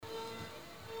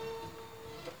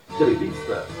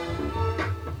Entrevista.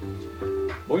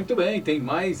 Muito bem, tem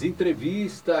mais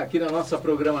entrevista aqui na nossa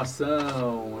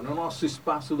programação, no nosso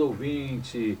Espaço do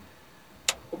Ouvinte.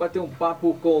 Vou bater um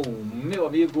papo com meu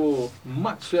amigo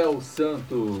Maxwell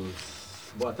Santos.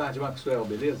 Boa tarde, Maxwell,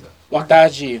 beleza? Boa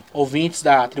tarde, ouvintes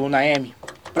da Tribuna AM.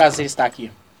 Prazer estar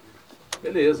aqui.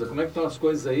 Beleza, como é que estão as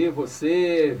coisas aí?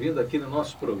 Você vindo aqui no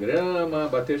nosso programa,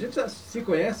 bater. A gente já se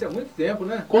conhece há muito tempo,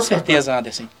 né? Com certeza,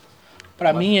 Andersen.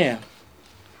 Para mim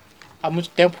há muito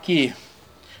tempo que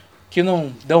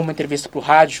não dou uma entrevista para o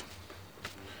rádio.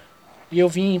 E eu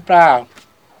vim para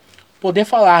poder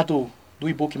falar do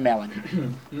e-book Melanie.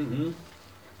 Uhum.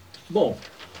 Bom,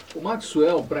 o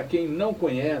Maxwell, para quem não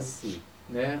conhece,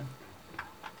 né?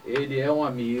 Ele é um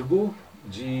amigo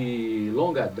de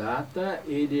longa data,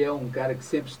 ele é um cara que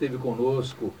sempre esteve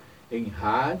conosco em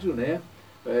rádio, né?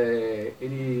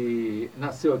 Ele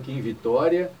nasceu aqui em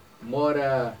Vitória,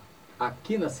 mora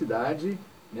aqui na cidade,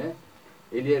 né?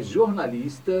 Ele é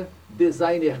jornalista,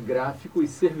 designer gráfico e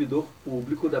servidor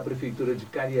público da Prefeitura de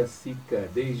Cariacica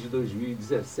desde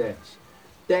 2017.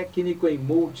 Técnico em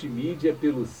multimídia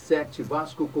pelo SET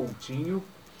Vasco Coutinho,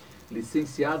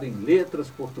 licenciado em Letras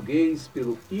Português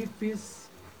pelo IFES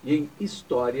e em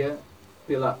História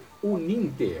pela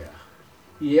Uninter.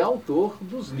 E é autor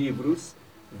dos livros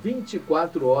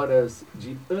 24 Horas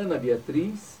de Ana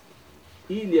Beatriz,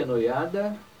 Ilha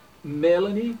Noiada,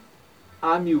 Melanie,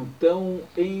 Hamilton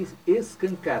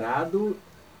Escancarado,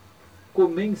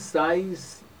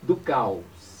 Comensais do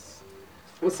Caos.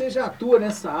 Você já atua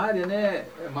nessa área, né,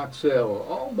 Maxwell?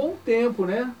 Há um bom tempo,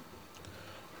 né?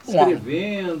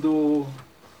 Escrevendo.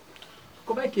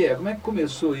 Como é que é? Como é que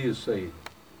começou isso aí?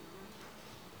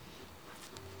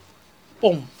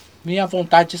 Bom, minha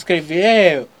vontade de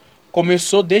escrever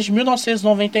começou desde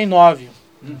 1999.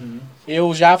 Uhum.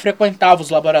 Eu já frequentava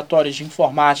os laboratórios de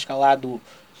informática lá do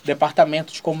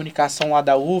Departamento de Comunicação lá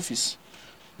da UFES,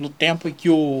 no tempo em que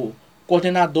o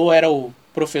coordenador era o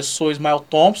professor Ismael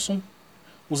Thompson.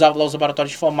 Usava lá os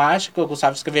laboratórios de informática, eu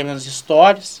gostava de escrever minhas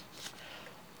histórias.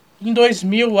 Em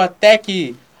 2000, até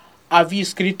que havia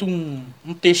escrito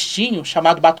um textinho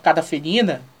chamado Batucada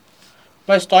Felina,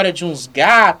 uma história de uns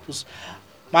gatos,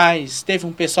 mas teve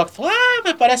um pessoal que falou,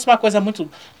 mas parece uma coisa muito,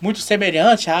 muito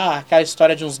semelhante, aquela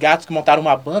história de uns gatos que montaram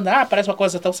uma banda, parece uma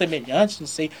coisa tão semelhante, não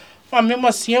sei. Mas mesmo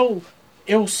assim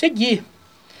eu segui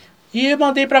e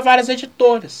mandei para várias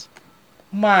editoras.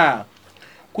 Uma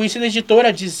conhecida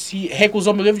editora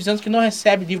recusou meu livro dizendo que não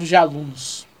recebe livros de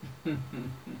alunos.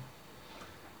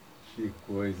 Que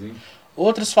coisa, hein?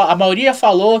 A maioria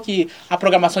falou que a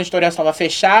programação editorial estava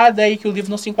fechada e que o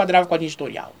livro não se enquadrava com a linha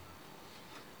editorial.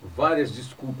 Várias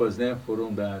desculpas, né,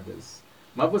 foram dadas.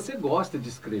 Mas você gosta de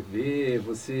escrever,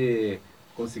 você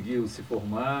conseguiu se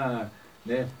formar,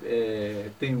 né?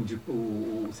 Tem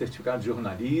o certificado de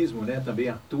jornalismo, né? Também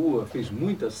atua,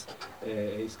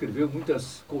 escreveu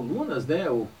muitas colunas, né?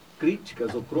 Ou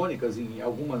críticas ou crônicas em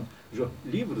alguns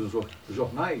livros,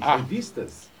 jornais,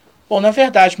 revistas. Bom, na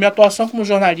verdade, minha atuação como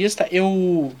jornalista,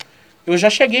 eu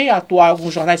já cheguei a atuar em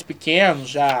alguns jornais pequenos,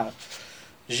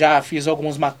 já fiz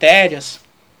algumas matérias.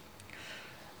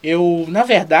 Na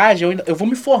verdade, eu vou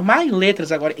me formar em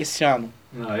letras agora esse ano.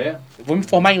 Ah, é? Eu vou me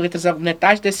formar em letras na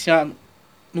metade desse ano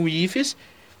no IFES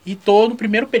e estou no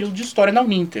primeiro período de História na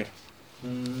Uninter.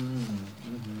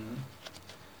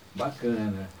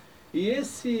 Bacana. E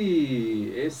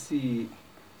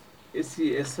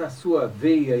essa sua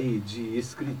veia aí de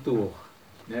escritor,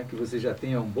 né, que você já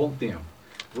tem há um bom tempo,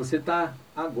 você está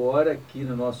agora aqui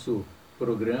no nosso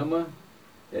programa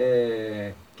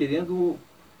querendo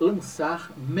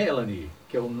lançar Melanie,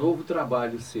 que é um novo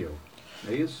trabalho seu,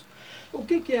 não é isso? O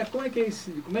que é? Como é que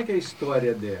é a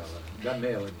história dela, da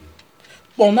Melanie?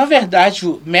 Bom, na verdade,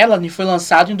 o Melanie foi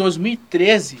lançado em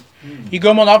 2013 e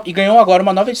ganhou agora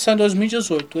uma nova edição em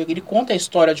 2018. Ele conta a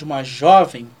história de uma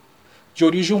jovem de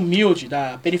origem humilde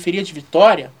da periferia de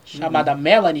Vitória, chamada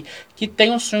Melanie, que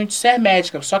tem um sonho de ser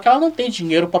médica, só que ela não tem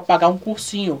dinheiro para pagar um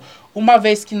cursinho, uma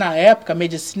vez que na época a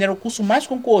medicina era o curso mais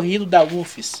concorrido da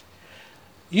UFES.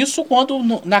 Isso quando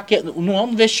no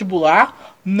ano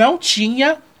vestibular não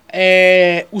tinha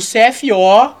o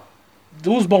CFO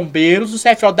dos bombeiros, o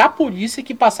CFO da polícia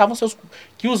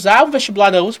que usavam o vestibular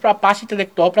da UFES para a parte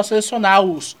intelectual para selecionar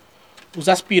os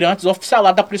aspirantes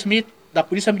oficialados da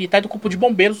Polícia Militar e do Corpo de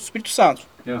Bombeiros do Espírito Santo.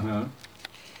 Uhum.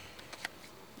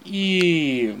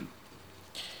 E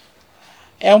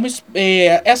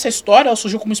essa história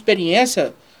surgiu como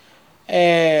experiência.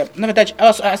 Na verdade,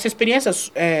 essa experiência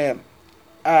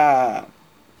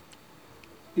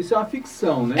Isso é uma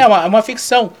ficção, né? É uma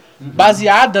ficção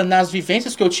baseada nas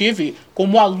vivências que eu tive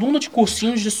como aluno de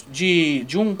cursinhos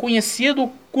de um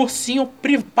conhecido cursinho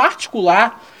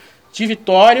particular de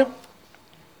Vitória.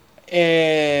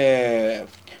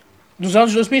 Nos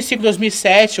anos de 2005 e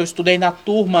 2007, eu estudei na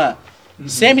turma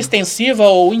semi-extensiva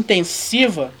ou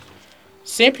intensiva,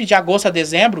 sempre de agosto a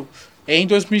dezembro. Em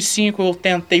 2005 eu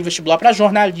tentei vestibular para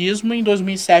jornalismo, em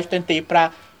 2007 eu tentei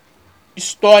para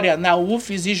história na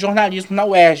UFES e jornalismo na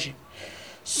UERJ.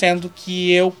 Sendo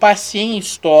que eu passei em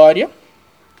história,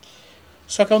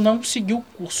 só que eu não segui o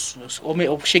curso.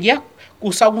 Eu cheguei a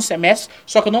cursar alguns semestres,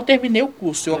 só que eu não terminei o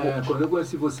curso. Quando eu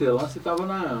conheci você lá, você estava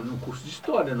no curso de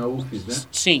história na UFES, né?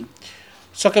 Sim.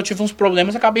 Só que eu tive uns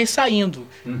problemas e acabei saindo.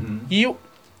 E eu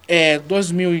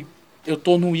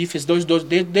tô no IFES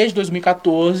desde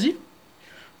 2014.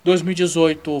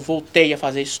 2018 voltei a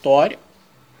fazer história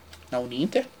na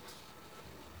Uninter.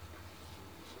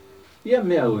 E a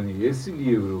Melanie, esse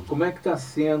livro, como é que está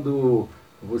sendo?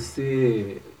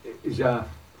 Você já,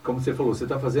 como você falou, você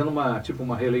está fazendo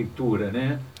uma releitura,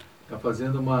 né? Está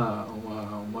fazendo uma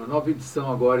nova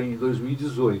edição agora em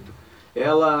 2018.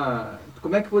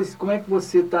 Como é que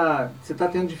você está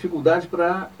tendo dificuldade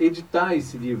para editar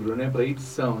esse livro, né? Para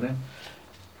edição, né?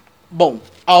 Bom,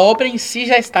 a obra em si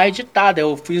já está editada.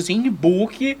 Eu fiz em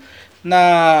e-book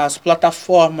nas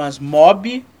plataformas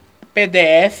MOB,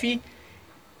 PDF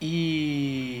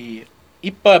e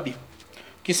EPUB,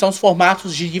 que são os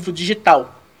formatos de livro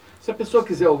digital. Se a pessoa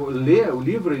quiser ler o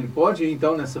livro, ele pode,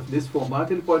 então, nesse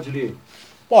formato, ele pode ler?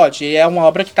 Pode, é uma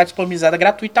obra que está disponibilizada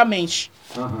gratuitamente.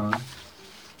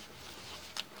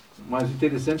 Mas o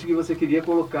interessante é que você queria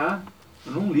colocar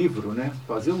num livro, né?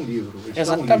 Fazer um livro.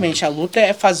 Exatamente, a luta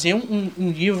é fazer um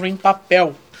livro em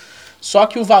papel. Só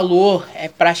que o valor é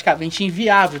praticamente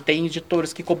inviável. Tem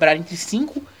editoras que cobraram entre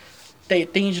 5...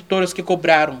 Tem editoras que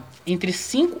cobraram entre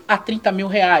 5 a 30 mil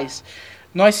reais.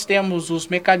 Nós temos os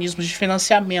mecanismos de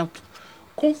financiamento.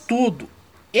 Contudo,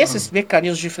 esses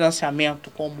mecanismos de financiamento,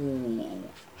 como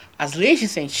as leis de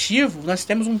incentivo, nós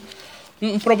temos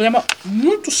um problema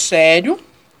muito sério,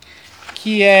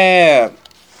 que é...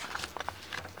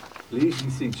 Leis de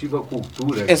incentivo à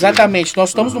cultura. Exatamente.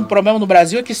 Nós estamos num problema no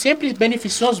Brasil que sempre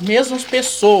beneficiam as mesmas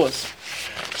pessoas.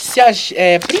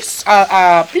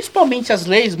 Principalmente as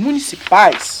leis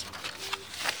municipais,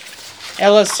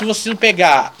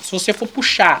 se você for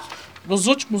puxar, nos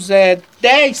últimos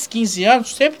 10, 15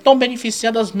 anos, sempre estão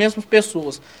beneficiando as mesmas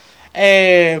pessoas.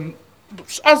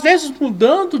 Às vezes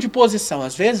mudando de posição,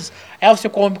 às vezes você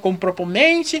coloca como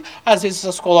proponente, às vezes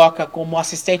você coloca como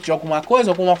assistente de alguma coisa,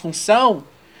 alguma função.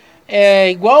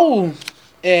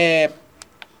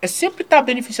 Sempre está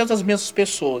beneficiando as mesmas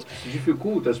pessoas.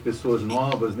 Dificulta as pessoas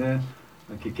novas, né?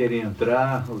 Que querem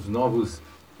entrar, os novos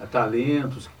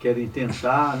talentos que querem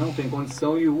tentar, não tem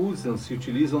condição e se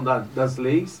utilizam das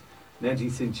leis, né, de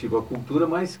incentivo à cultura,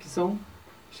 mas que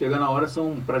chega na hora,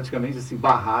 são praticamente assim,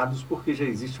 barrados, porque já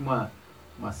existe uma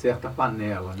certa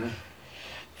panela, né?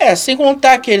 Sem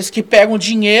contar aqueles que pegam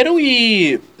dinheiro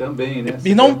e também, né?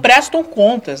 E não prestam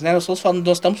contas, né? Nós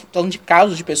estamos falando de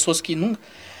casos de pessoas que não...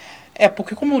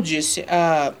 porque, como eu disse,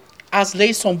 as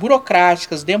leis são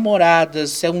burocráticas,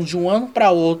 demoradas, são de um ano para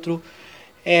outro,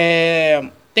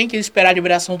 tem que esperar a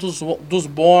liberação dos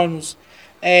bônus,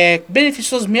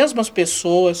 beneficiam as mesmas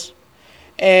pessoas,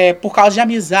 por causa de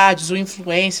amizades ou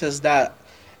influências da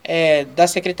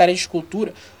Secretaria de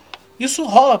Cultura. Isso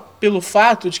rola pelo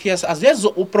fato de que, às vezes,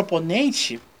 o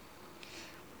proponente...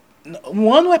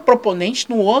 Um ano é proponente,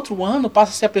 no outro ano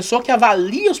passa a ser a pessoa que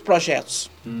avalia os projetos.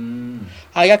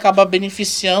 Aí acaba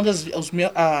beneficiando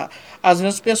as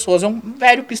mesmas pessoas. É um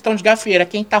velho pistão de gafieira,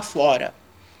 quem está fora.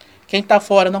 Quem está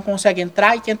fora não consegue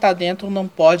entrar e quem está dentro não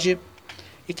pode.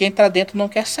 E quem está dentro não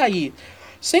quer sair.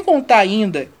 Sem contar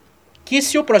ainda que,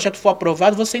 se o projeto for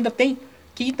aprovado, você ainda tem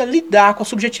que lidar com a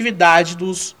subjetividade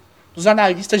dos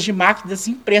analistas de marketing das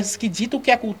empresas que ditam o que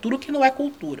é cultura e o que não é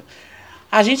cultura.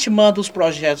 A gente manda os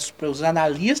projetos para os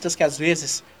analistas, que às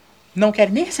vezes não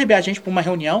querem nem receber a gente para uma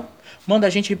reunião, manda a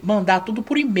gente mandar tudo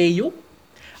por e-mail.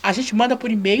 A gente manda por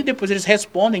e-mail, depois eles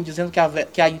respondem dizendo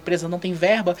que a empresa não tem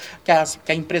verba,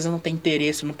 que a empresa não tem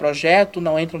interesse no projeto,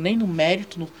 não entram nem no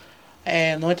mérito,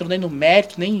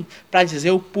 nem para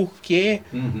dizer o porquê.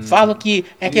 Fala que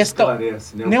é questão...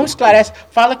 Esclarece, né, não esclarece.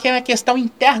 Fala que é uma questão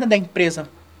interna da empresa.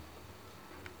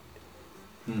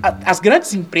 As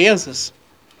grandes empresas...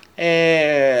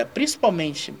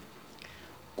 principalmente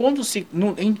quando se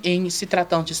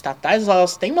tratando de estatais,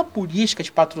 elas têm uma política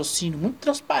de patrocínio muito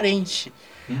transparente.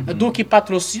 Do que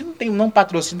patrocínio, não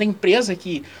patrocínio. Tem empresa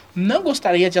que não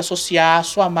gostaria de associar a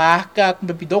sua marca com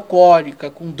bebida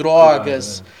alcoólica, com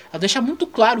drogas. Ela deixa muito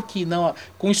claro que não,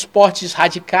 com esportes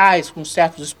radicais, com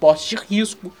certos esportes de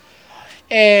risco.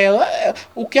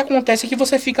 O que acontece é que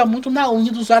você fica muito na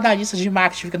linha dos analistas de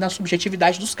marketing, fica na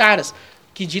subjetividade dos caras,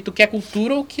 que dita o que é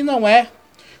cultura ou o que não é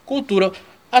cultura.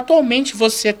 Atualmente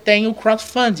você tem o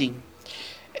crowdfunding,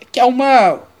 que é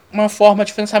uma forma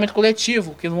de financiamento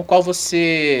coletivo, no qual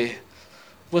você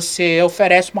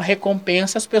oferece uma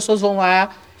recompensa, as pessoas vão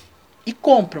lá e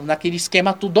compram, naquele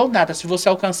esquema tudo ou nada. Se você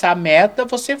alcançar a meta,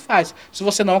 você faz. Se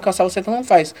você não alcançar, você não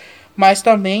faz. Mas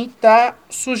também está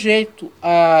sujeito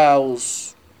à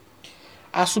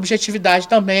subjetividade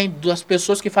também das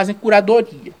pessoas que fazem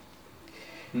curadoria.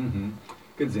 Uhum.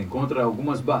 Quer dizer, encontra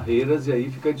algumas barreiras e aí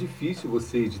fica difícil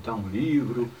você editar um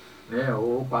livro, né,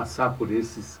 ou passar por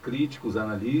esses críticos,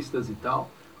 analistas e tal,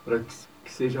 para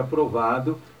que seja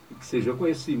aprovado e que seja... Eu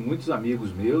conheci muitos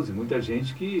amigos meus e muita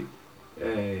gente que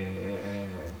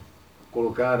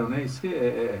colocaram, né,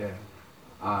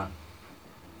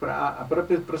 para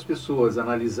as pessoas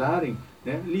analisarem,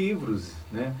 né, livros,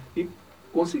 né, e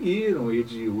conseguiram,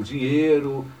 e o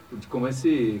dinheiro, de como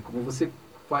você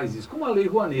faz isso, como a Lei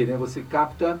Rouanet, né, você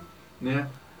capta, né,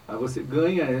 você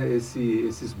ganha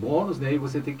esses bônus, né, e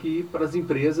você tem que ir para as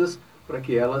empresas para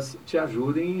que elas te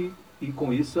ajudem e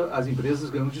com isso as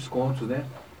empresas ganham descontos, né,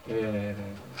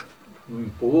 no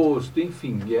imposto,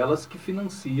 enfim, e elas que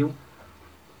financiam,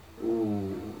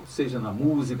 seja na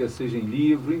música, seja em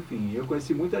livro, enfim. Eu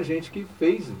conheci muita gente que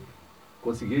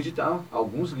conseguiu editar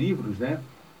alguns livros, né?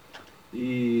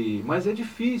 Mas é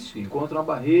difícil, encontra uma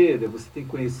barreira, você tem que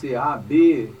conhecer A,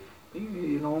 B,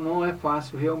 e não é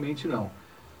fácil realmente não.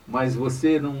 Mas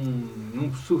você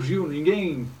não surgiu,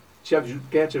 ninguém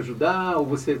quer te ajudar, ou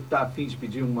você está a fim de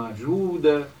pedir uma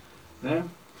ajuda, né?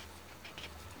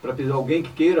 Para pedir alguém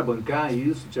que queira bancar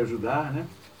isso, te ajudar, né?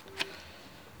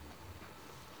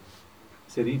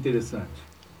 Seria interessante.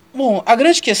 Bom, a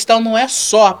grande questão não é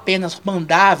só apenas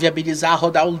mandar, viabilizar,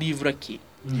 rodar o livro aqui.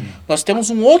 Nós temos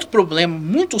um outro problema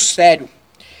muito sério,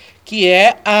 que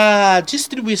é a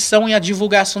distribuição e a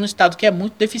divulgação no Estado, que é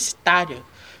muito deficitária.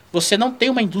 Você não tem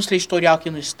uma indústria editorial aqui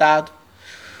no Estado.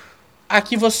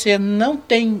 Aqui você não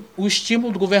tem o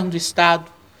estímulo do governo do Estado,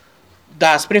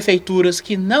 das prefeituras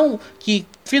que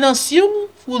financiam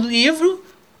o livro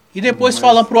e depois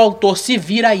falam para o autor, se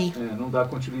vira aí. Não dá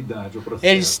continuidade ao processo.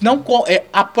 Eles não,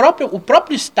 o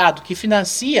próprio Estado que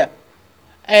financia,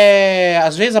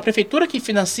 às vezes a prefeitura que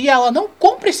financia, ela não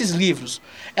compra esses livros.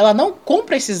 Ela não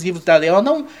compra esses livros da lei. Ela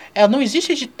não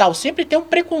existe edital. Sempre tem um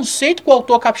preconceito com o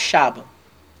autor capixaba.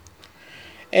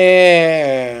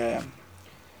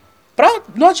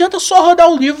 Não adianta só rodar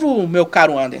o livro, meu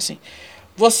caro Andersen.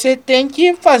 Você tem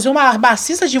que fazer uma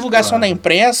maciça divulgação na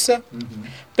imprensa,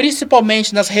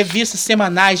 principalmente nas revistas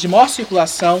semanais de maior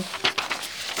circulação,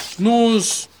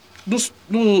 nos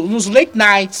late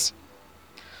nights,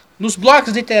 nos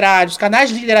blogs literários, canais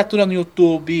de literatura no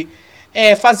YouTube,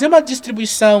 fazer uma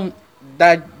distribuição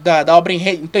da obra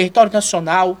em território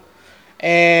nacional,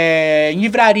 em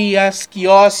livrarias,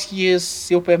 quiosques,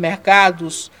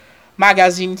 supermercados,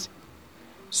 magazines.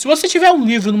 Se você tiver um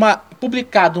livro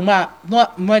publicado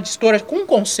numa editora com um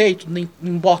conceito, não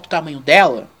importa o tamanho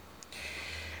dela,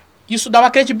 isso dá uma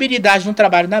credibilidade no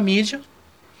trabalho na mídia.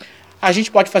 A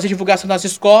gente pode fazer divulgação nas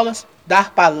escolas,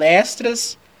 dar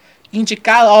palestras,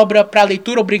 indicar a obra para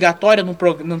leitura obrigatória,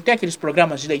 não tem aqueles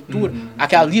programas de leitura,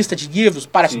 aquela lista de livros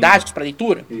paradidáticos para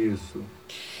leitura? Isso.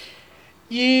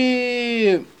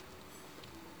 E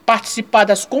participar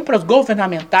das compras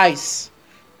governamentais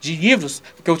de livros,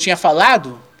 que eu tinha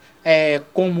falado,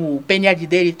 como o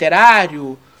PNLD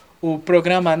literário, o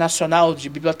Programa Nacional de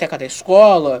Biblioteca da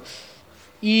Escola,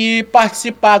 e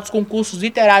participar dos concursos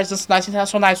literários nacionais e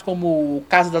internacionais, como o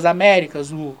Casa das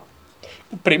Américas, o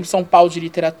Prêmio São Paulo de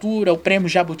Literatura, o Prêmio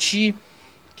Jabuti.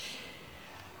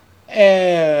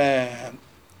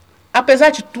 Apesar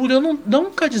de tudo, eu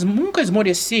nunca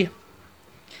esmoreci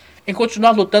em continuar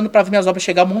lutando para ver minhas obras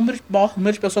chegar ao maior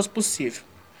número de pessoas possível.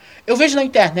 Eu vejo na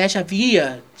internet a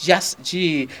via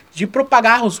de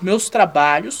propagar os meus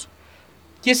trabalhos,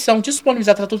 que são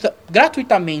disponibilizados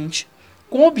gratuitamente,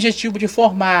 com o objetivo de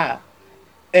formar,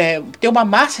 ter uma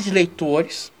massa de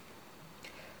leitores,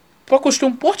 para construir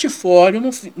um portfólio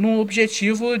no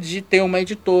objetivo de ter uma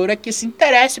editora que se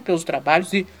interesse pelos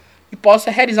trabalhos e possa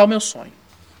realizar o meu sonho.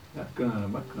 Bacana,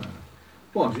 bacana.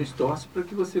 Bom, a gente torce para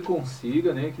que você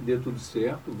consiga, né, que dê tudo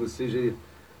certo. Você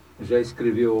já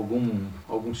escreveu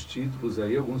alguns títulos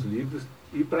aí, alguns livros,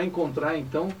 e para encontrar,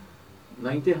 então,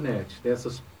 na internet,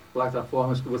 nessas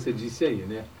plataformas que você disse aí,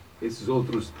 né? Esses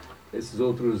outros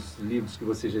livros que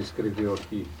você já escreveu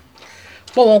aqui.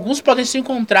 Bom, alguns podem ser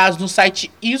encontrados no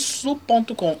site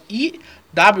isso.com e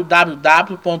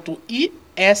www.issuu.com.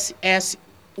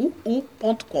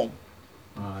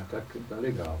 Tá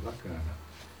legal, bacana.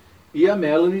 E a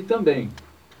Melanie também.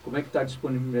 Como é que está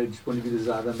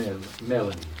disponibilizada a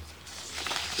Melanie?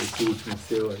 Esse último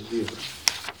seu livro.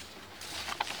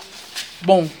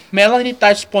 Bom, Melanie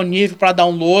está disponível para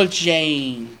download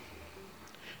em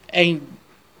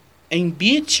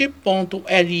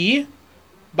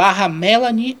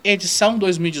bit.ly/Melanie edição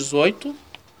 2018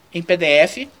 em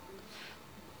PDF,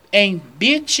 em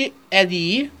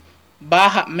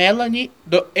bit.ly/Melanie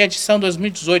edição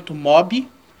 2018 MOB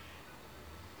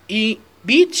e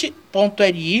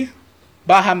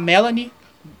bit.ly/Melanie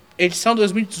edição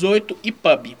 2018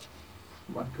 EPUB.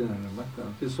 Bacana, bacana.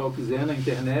 O pessoal quiser na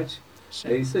internet, Sim.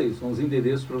 É isso aí. São os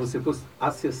endereços para você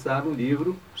acessar o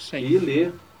livro Sim. e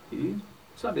ler e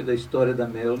saber da história da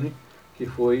Melanie, que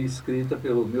foi escrita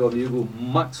pelo meu amigo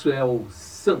Maxwell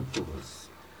Santos.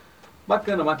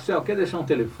 Bacana, Maxwell. Quer deixar um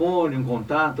telefone, um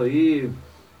contato aí,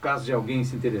 caso de alguém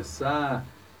se interessar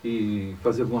e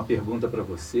fazer alguma pergunta para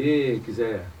você,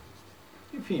 quiser,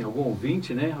 enfim, algum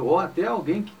ouvinte, né? Ou até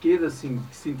alguém que queira, assim,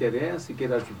 que se interesse,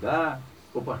 queira ajudar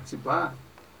ou participar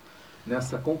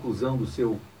nessa conclusão do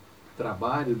seu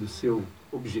trabalho, do seu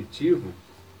objetivo.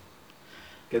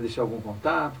 Quer deixar algum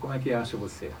contato? Como é que acha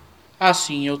você?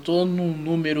 Sim, eu tô no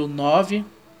número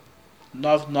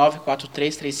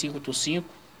 999433585,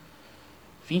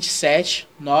 27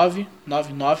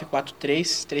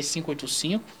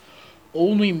 999433585,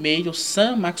 ou no e-mail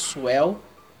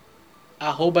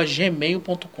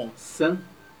sanmaxwell@gmail.com.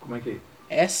 Como é que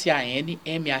é?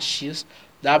 SANMAXWELL.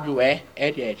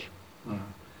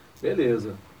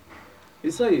 Beleza.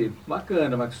 Isso aí,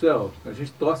 bacana, Maxwell. A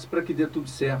gente torce para que dê tudo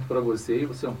certo para você.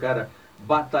 Você é um cara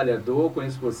batalhador,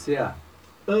 conheço você há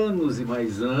anos e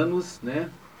mais anos,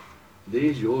 né?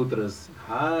 Desde outras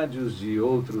rádios, de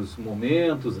outros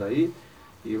momentos aí.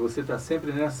 E você está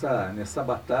sempre nessa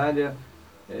batalha,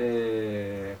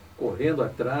 correndo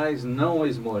atrás, não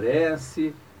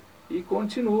esmorece e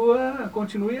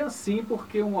continue assim,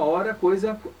 porque uma hora a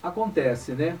coisa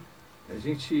acontece, né? A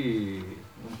gente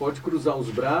não pode cruzar os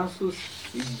braços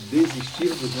e desistir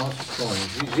dos nossos sonhos.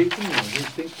 De jeito nenhum. A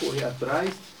gente tem que correr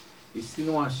atrás e se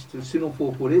não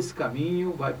for por esse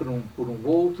caminho, vai por um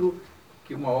outro,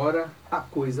 que uma hora a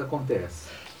coisa acontece.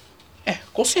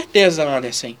 Com certeza,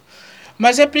 Andersen.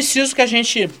 Mas é preciso que a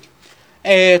gente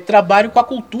trabalhe com a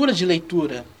cultura de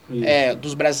leitura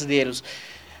dos brasileiros.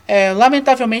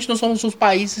 Lamentavelmente, nós somos os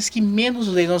países que menos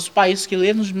lêem. Nós somos os países que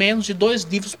lêem menos de 2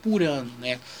 livros por ano,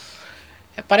 né?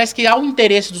 Parece que há um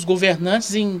interesse dos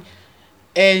governantes em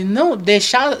não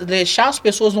deixar as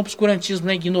pessoas no obscurantismo,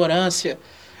 na ignorância,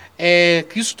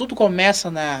 que isso tudo começa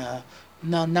na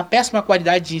péssima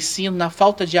qualidade de ensino, na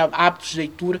falta de hábitos de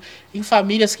leitura, em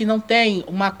famílias que não têm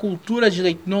uma cultura de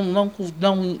leitura,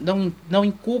 não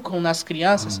inculcam nas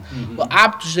crianças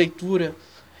hábitos de leitura.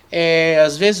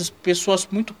 Às vezes, pessoas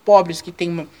muito pobres que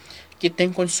têm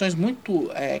condições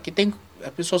muito...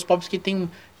 pessoas pobres que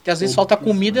às vezes falta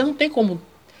comida, não tem como.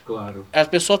 Claro. A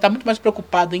pessoa está muito mais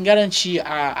preocupada em garantir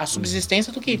a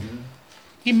subsistência do que...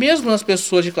 E mesmo nas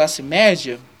pessoas de classe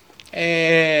média,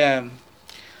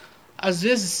 às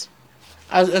vezes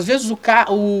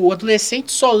o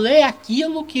adolescente só lê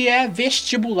aquilo que é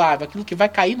vestibulável, aquilo que vai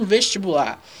cair no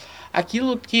vestibular,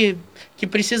 aquilo que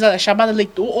precisa, chamada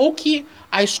leitura, ou que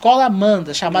a escola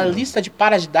manda, chamada lista de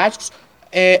paradidáticos,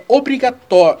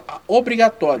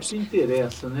 obrigatórios. O que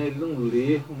interessa, né? Ele não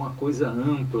lê uma coisa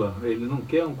ampla, ele não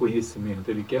quer um conhecimento,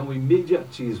 ele quer um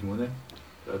imediatismo, né?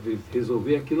 Para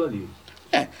resolver aquilo ali.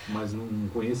 Mas num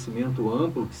conhecimento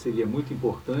amplo, que seria muito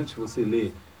importante você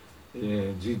ler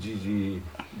de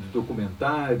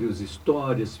documentários,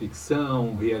 histórias,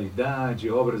 ficção, realidade,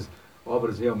 obras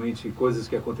realmente, coisas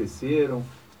que aconteceram.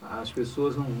 As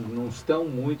pessoas não estão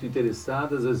muito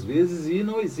interessadas às vezes e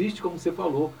não existe, como você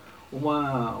falou, um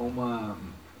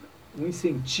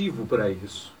incentivo para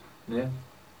isso, né?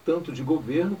 Tanto de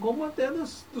governo como até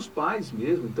dos pais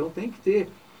mesmo. Então tem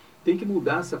que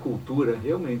mudar essa cultura,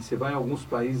 realmente. Você vai em alguns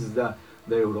países da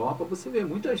Europa, você vê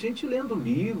muita gente lendo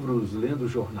livros, lendo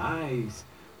jornais,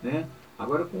 né?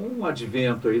 Agora, com o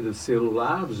advento aí do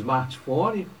celular, do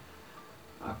smartphone,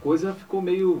 a coisa ficou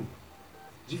meio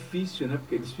difícil, né?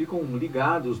 Porque eles ficam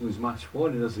ligados no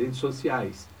smartphone, nas redes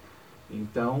sociais.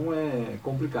 Então é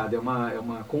complicado, é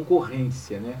uma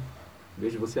concorrência, né? Em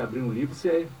vez de você abrir um livro,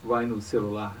 você vai no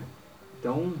celular.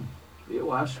 Então,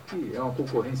 eu acho que é uma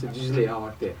concorrência desleal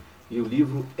até. E o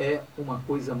livro é uma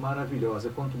coisa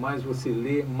maravilhosa. Quanto mais você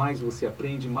lê, mais você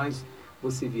aprende, mais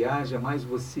você viaja, mais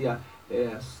você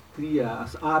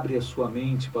abre a sua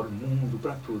mente para o mundo,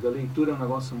 para tudo. A leitura é um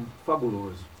negócio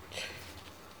fabuloso.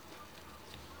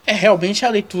 Realmente a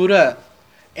leitura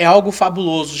é algo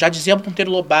fabuloso. Já dizia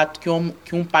Monteiro Lobato que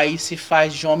um país se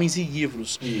faz de homens e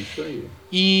livros. Isso aí.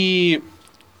 E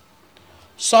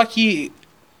só que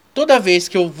toda vez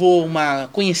que eu vou a uma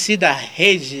conhecida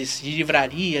rede de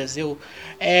livrarias,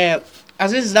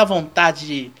 às vezes dá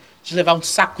vontade de levar um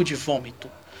saco de vômito.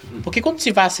 Porque quando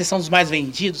se vai à seção dos mais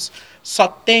vendidos, só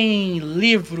tem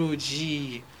livro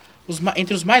de...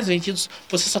 entre os mais vendidos,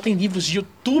 você só tem livros de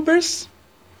youtubers,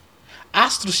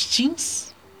 astros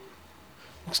teens,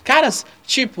 os caras,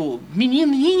 tipo,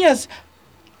 menininhas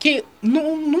que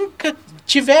nunca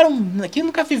tiveram, que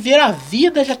nunca viveram a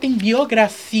vida, já tem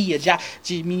biografia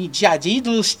de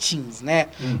ídolos teens, né?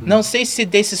 Não sei se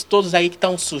desses todos aí que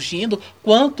estão surgindo,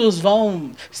 quantos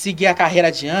vão seguir a carreira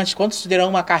adiante, quantos terão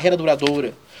uma carreira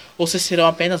duradoura. Ou se serão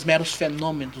apenas meros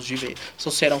fenômenos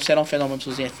serão fenômenos,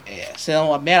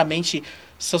 serão meramente,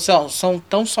 são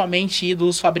tão somente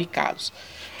ídolos fabricados.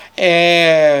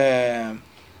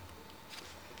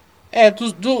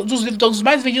 Dos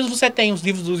mais vendidos você tem os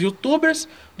livros dos youtubers,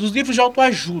 dos livros de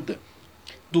autoajuda,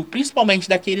 principalmente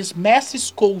daqueles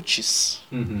mestres coaches,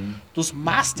 dos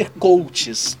master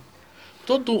coaches.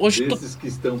 Esses que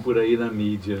estão por aí na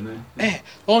mídia, né?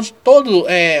 Onde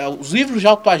os livros de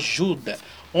autoajuda,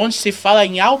 onde se fala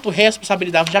em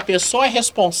autorresponsabilidade, onde a pessoa é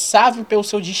responsável pelo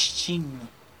seu destino.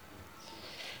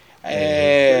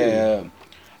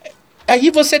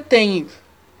 Aí você tem...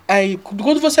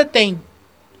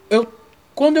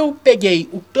 Quando eu peguei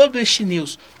o Publish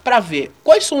News para ver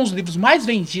quais são os livros mais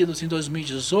vendidos em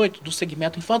 2018 do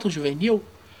segmento infanto-juvenil,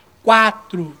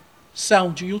 4 são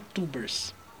de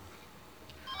youtubers.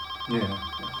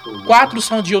 4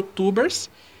 são de youtubers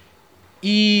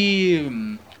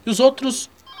e os outros...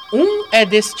 Um é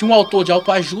de um autor de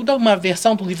autoajuda, uma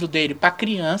versão do livro dele para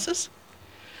crianças,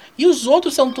 e os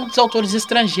outros são todos autores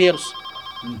estrangeiros,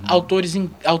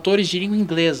 autores de língua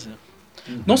inglesa.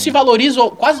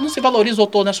 Quase não se valoriza o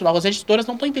autor nacional. As editoras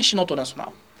não estão investindo no autor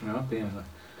nacional. É uma pena.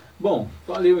 Bom,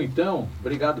 valeu então.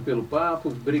 Obrigado pelo papo.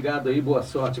 Obrigado aí, boa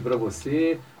sorte para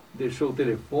você. Deixou o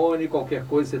telefone. Qualquer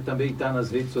coisa, você também está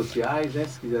nas redes sociais, né?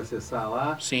 Se quiser acessar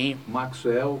lá. Sim.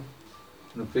 Maxwell,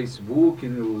 no Facebook,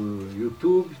 no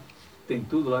YouTube. Tem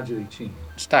tudo lá direitinho.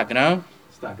 Instagram.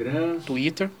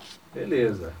 Twitter.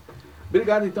 Beleza.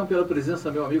 Obrigado então pela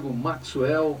presença, meu amigo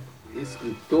Maxwell.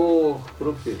 Escritor,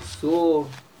 professor,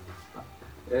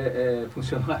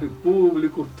 funcionário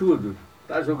público, tudo.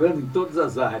 Está jogando em todas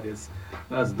as áreas,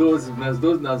 nas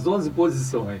 11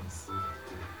 posições.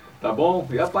 Tá bom?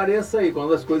 E apareça aí,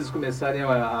 quando as coisas começarem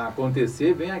a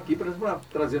acontecer, vem aqui para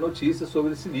trazer notícias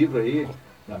sobre esse livro aí,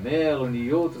 da Melanie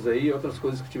e outras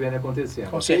coisas que estiverem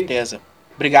acontecendo. Com certeza.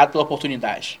 Obrigado pela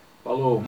oportunidade. Falou.